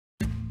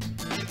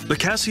The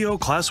Casio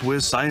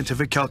Classwiz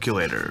Scientific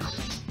Calculator.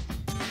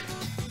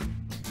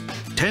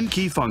 10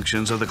 key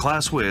functions of the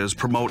Classwiz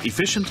promote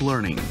efficient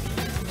learning.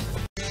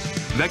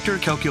 Vector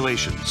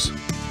calculations.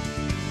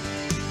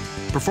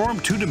 Perform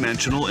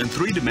two-dimensional and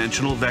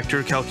three-dimensional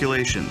vector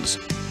calculations.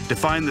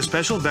 Define the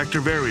special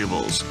vector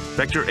variables,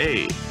 vector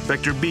A,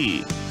 vector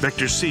B,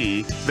 vector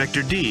C,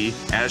 vector D,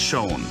 as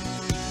shown.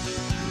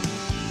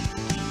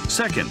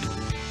 Second,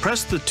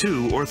 press the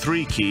 2 or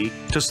 3 key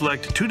to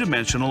select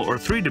two-dimensional or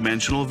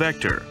three-dimensional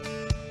vector.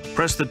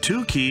 Press the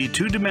 2 key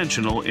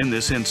two-dimensional in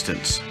this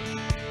instance.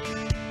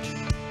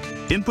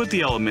 Input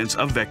the elements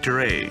of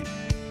vector A.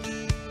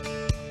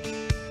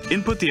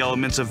 Input the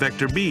elements of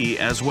vector B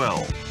as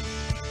well.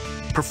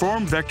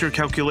 Perform vector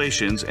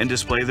calculations and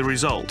display the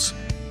results,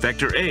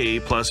 vector A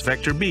plus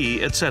vector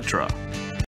B, etc.